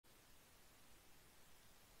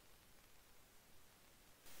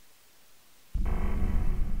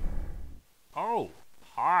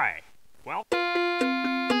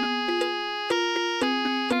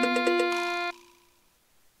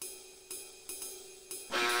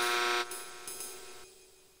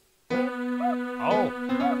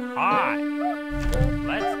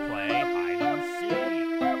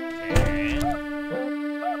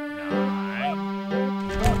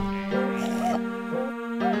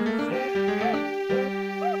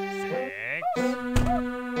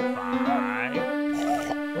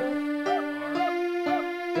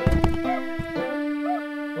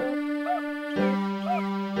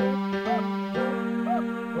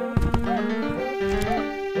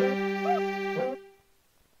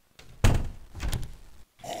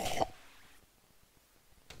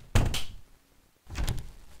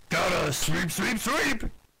Gotta sweep, sweep, sweep!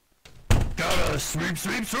 Gotta sweep,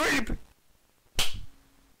 sweep, sweep!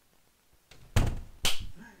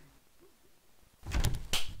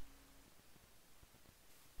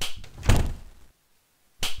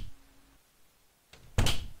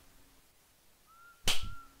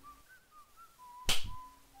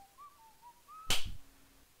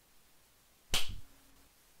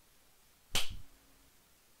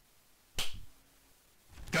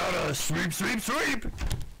 Gotta sweep, sweep, sweep!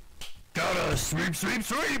 Gotta sweep, sweep,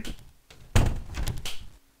 sweep!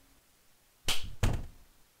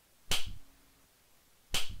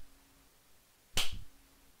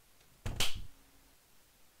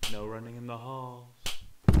 No running in the halls.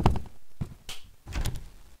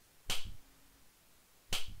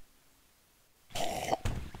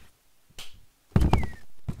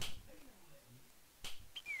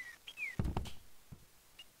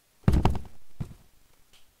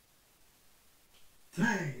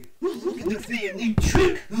 Hey, look at the thing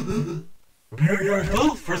trick! Prepare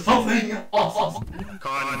yourself for something awesome!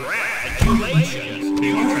 Congratulations,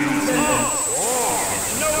 new Now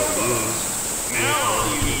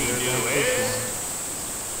all you need to do is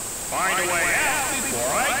find a way out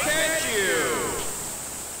before I catch you.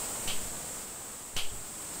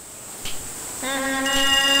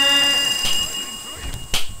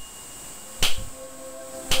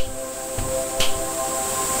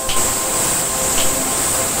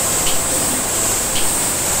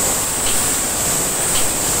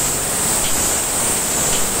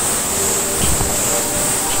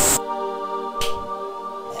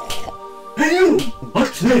 Hey you!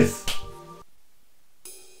 Watch this!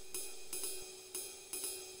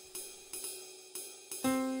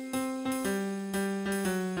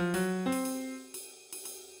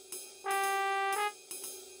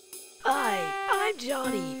 Hi, I'm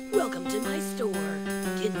Johnny. Welcome to my store.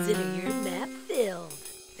 Consider your map filled.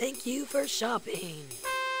 Thank you for shopping.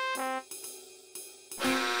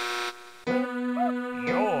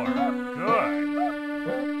 You're good.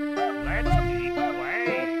 Let's keep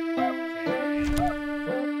playing.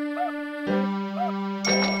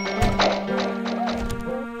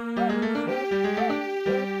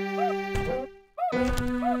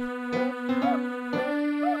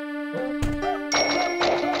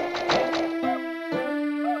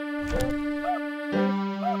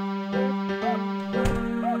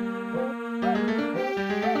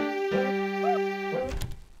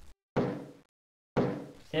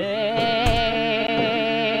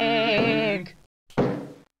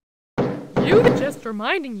 Just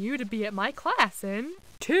reminding you to be at my class in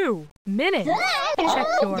 2 minutes. Check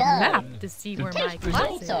your map to see where my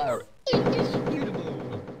class is. Are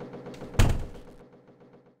indisputable.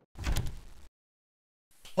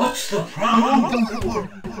 What's the problem?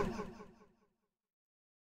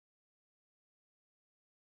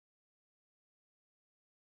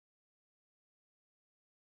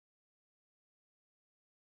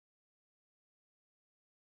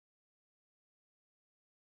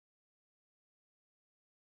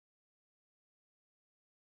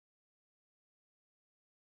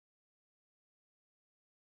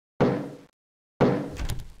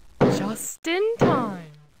 Just in time.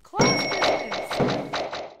 Class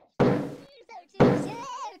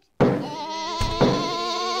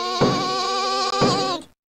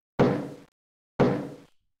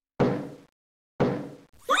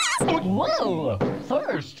Whoa!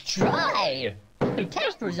 First try! The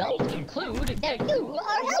test results conclude that you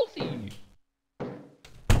are healthy!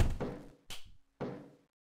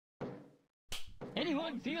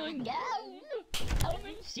 Anyone feeling down? Come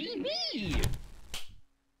and see me!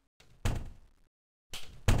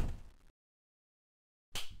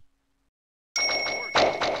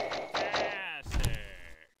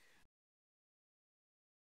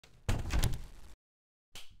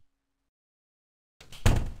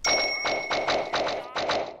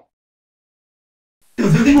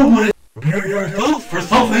 Does anyone want to prepare yourself for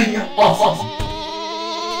something awesome?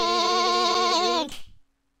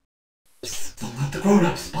 Don't let the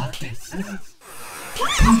grown-ups spot this.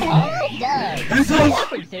 All done!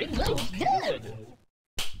 Everything looks good!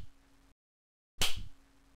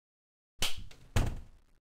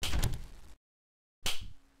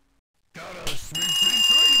 Gotta sweep, sweep, sweep!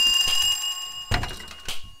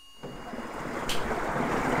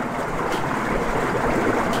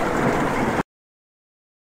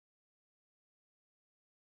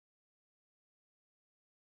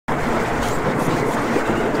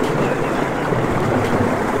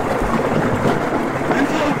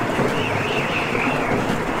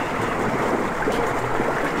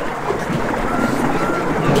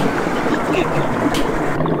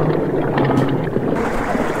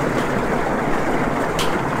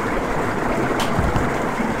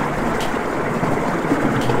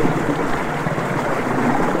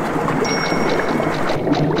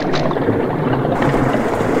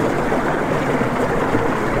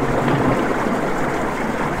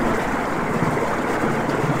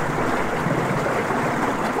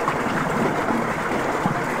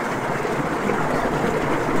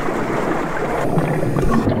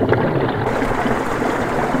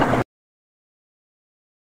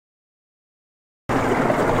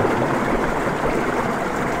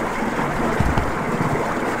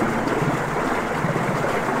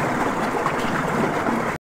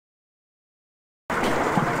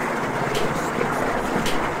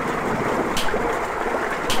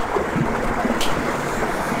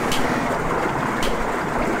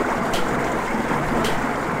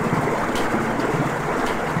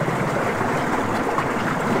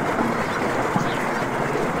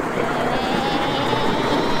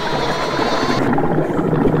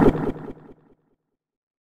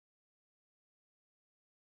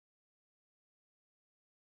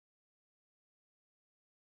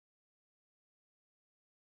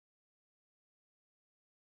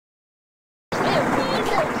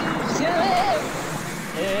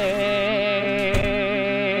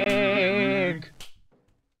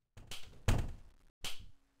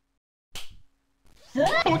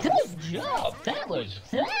 Good job. That was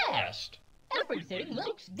fast. Everything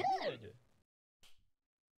looks good.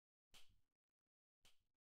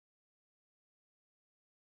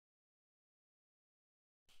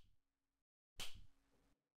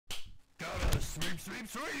 Gotta sweep, sweep,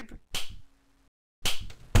 sweep!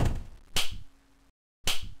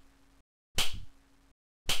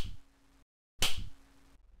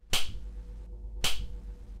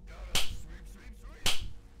 Gotta sweep, sweep, sweep!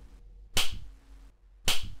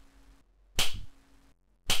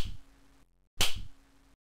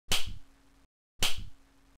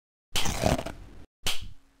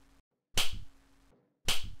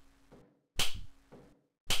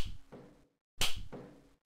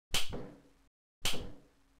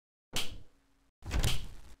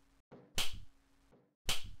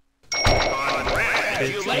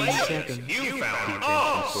 Congratulations! You found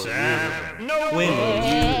all seven. No When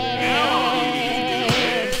Now all you need to do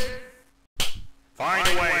is find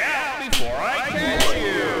a way out before I catch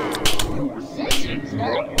you.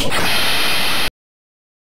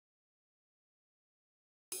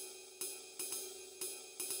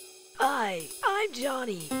 Hi, I'm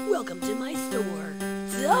Johnny. Welcome to my store.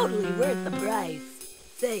 Totally worth the price.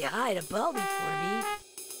 Say hi to Baldi for me.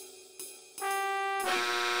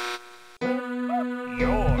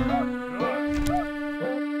 You're good.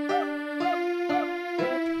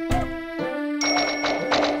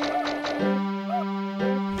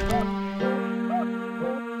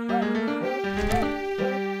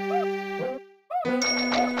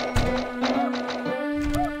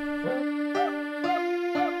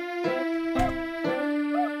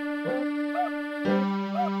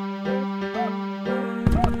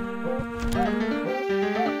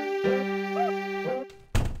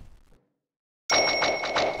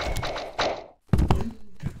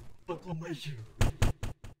 Buckle my shoe.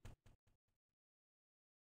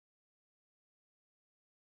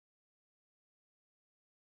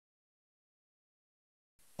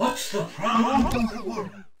 What's the problem?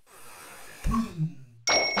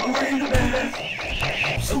 Over in the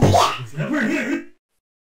bed. Someone's never here.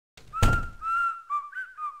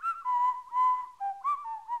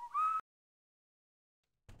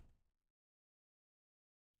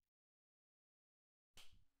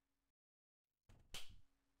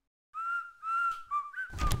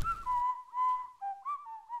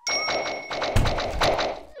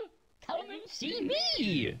 Come and see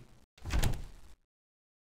me.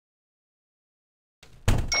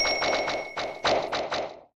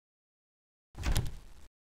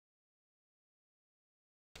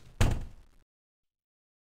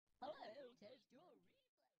 Hello, test your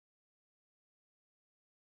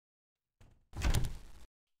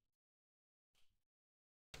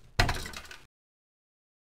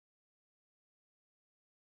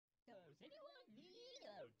Does anyone need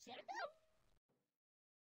a checkup?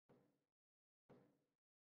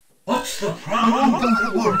 What's the problem?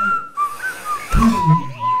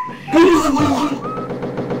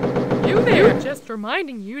 You there, just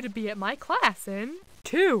reminding you to be at my class in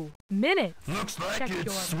 2 minutes. Looks like Check it's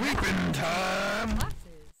your sweeping time! Classes.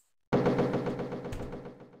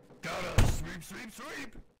 Gotta sweep, sweep,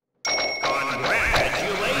 sweep!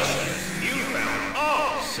 Congratulations! You found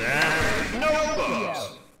all seven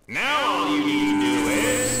notebooks. Now all you need to do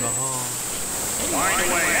is find a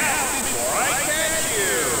way out before I catch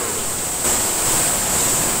you.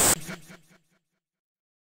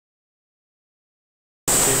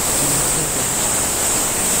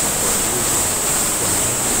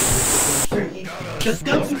 Just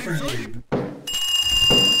go for it.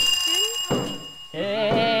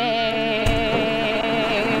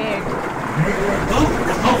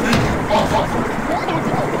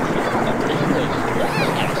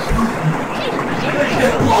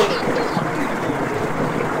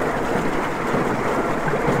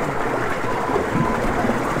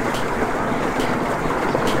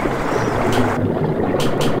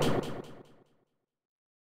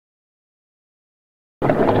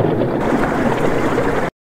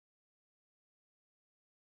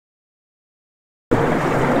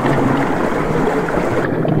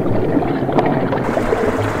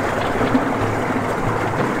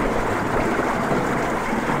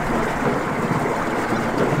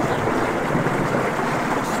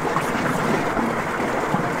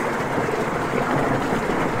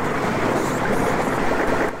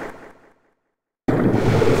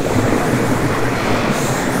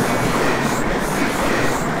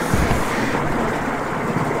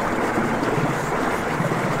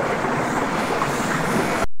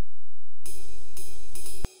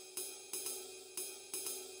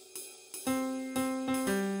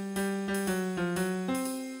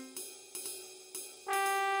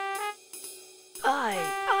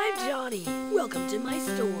 I'm Johnny. Welcome to my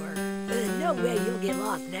store. No way you'll get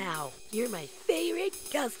lost now. You're my favorite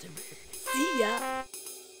customer. See ya.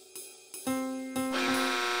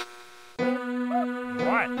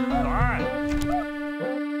 What?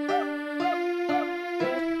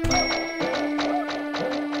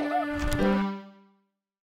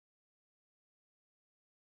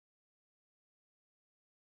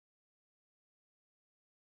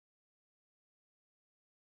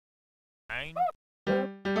 Nine,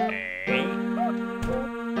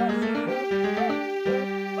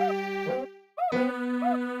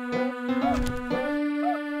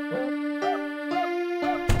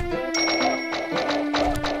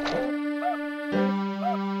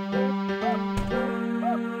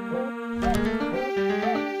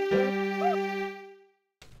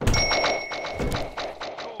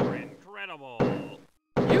 You're incredible.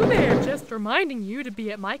 You there, just reminding you to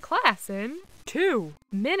be at my class in 2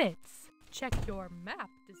 minutes. Check your map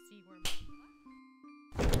to see where my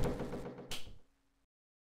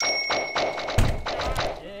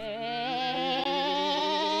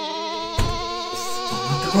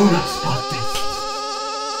Gonna spot this.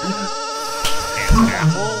 An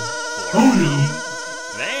apple for Oh me. no.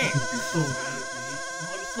 Thanks. You're so mad at me.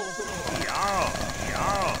 I'm so sorry.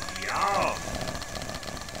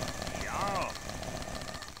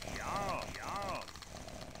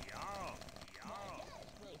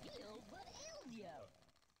 Yo.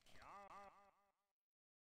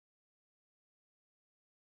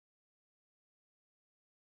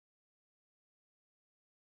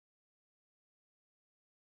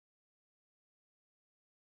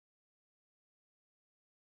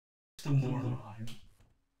 Some more alive.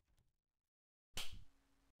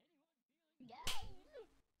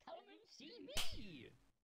 Come and see me.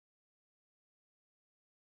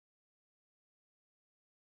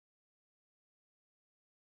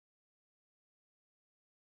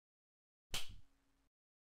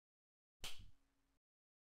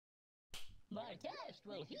 My test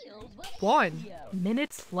will heal what 1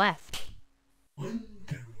 minutes left.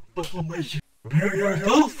 Wonderful measure. Prepare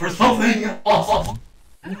yourself for something awesome.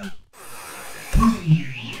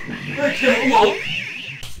 Okay, well. You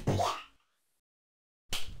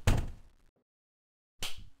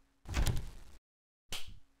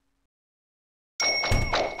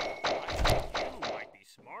might be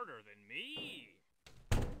smarter than me.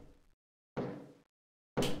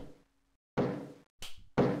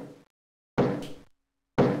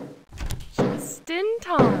 Just in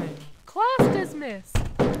time. Class dismissed.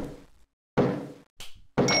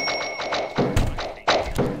 I think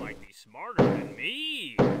you might be smarter than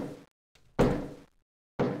me.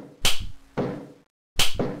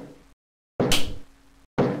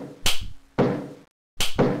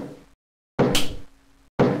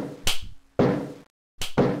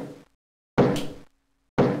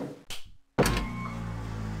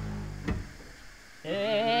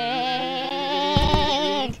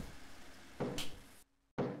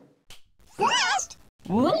 Fast!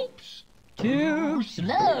 Whoops! Too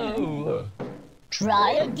slow!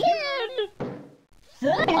 Try again!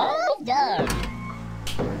 All done!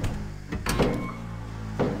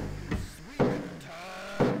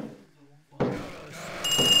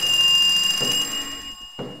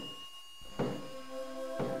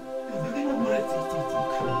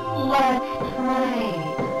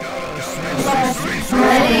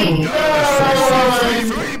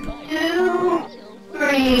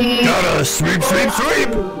 Gotta sweep, sweep, sweep!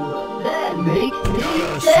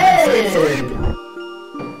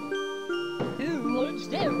 Who wants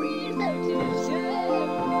the result to serve?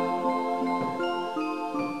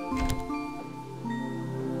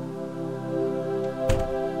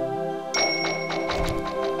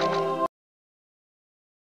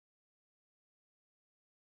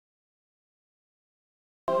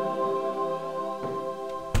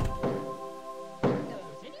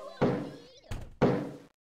 Does anyone need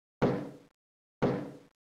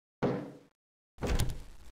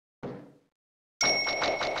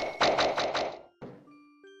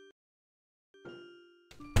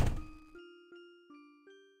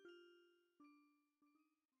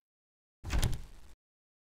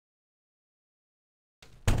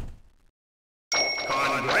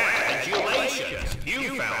Congratulations!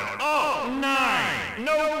 You found all 9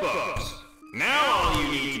 notebooks. Now all you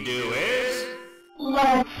need to do is...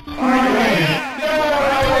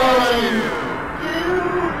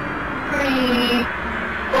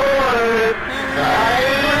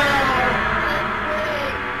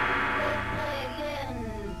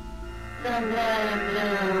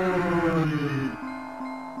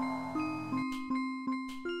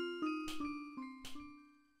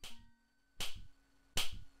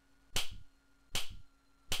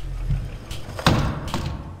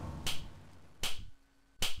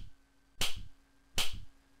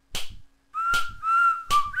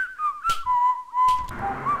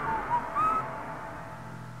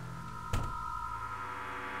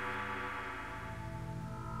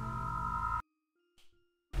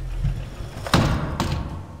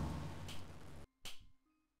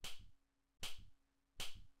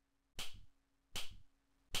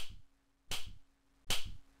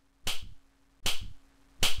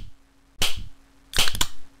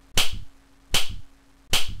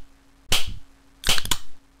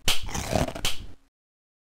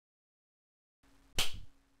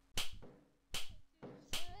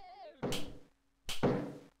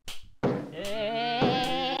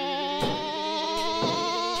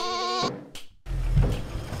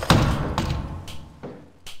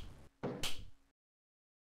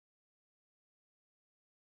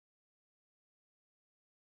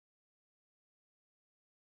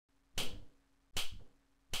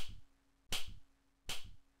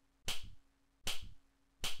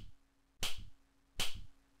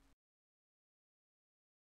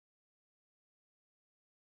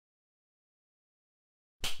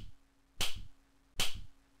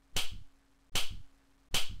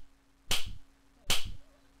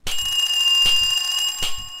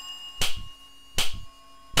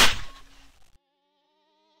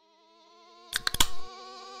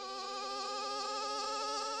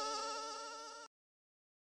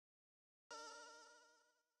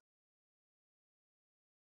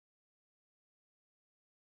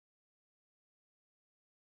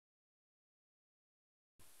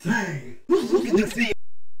 Say, look at the thing.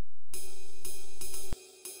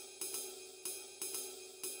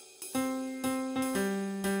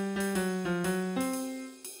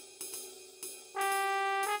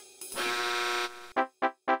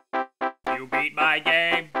 You beat my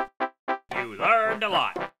game. You learned a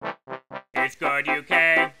lot. It's good you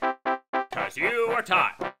came, 'cause you were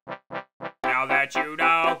taught. Now that you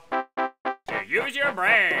know to use your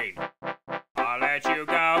brain, I'll let you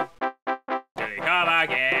go till you come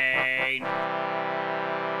again.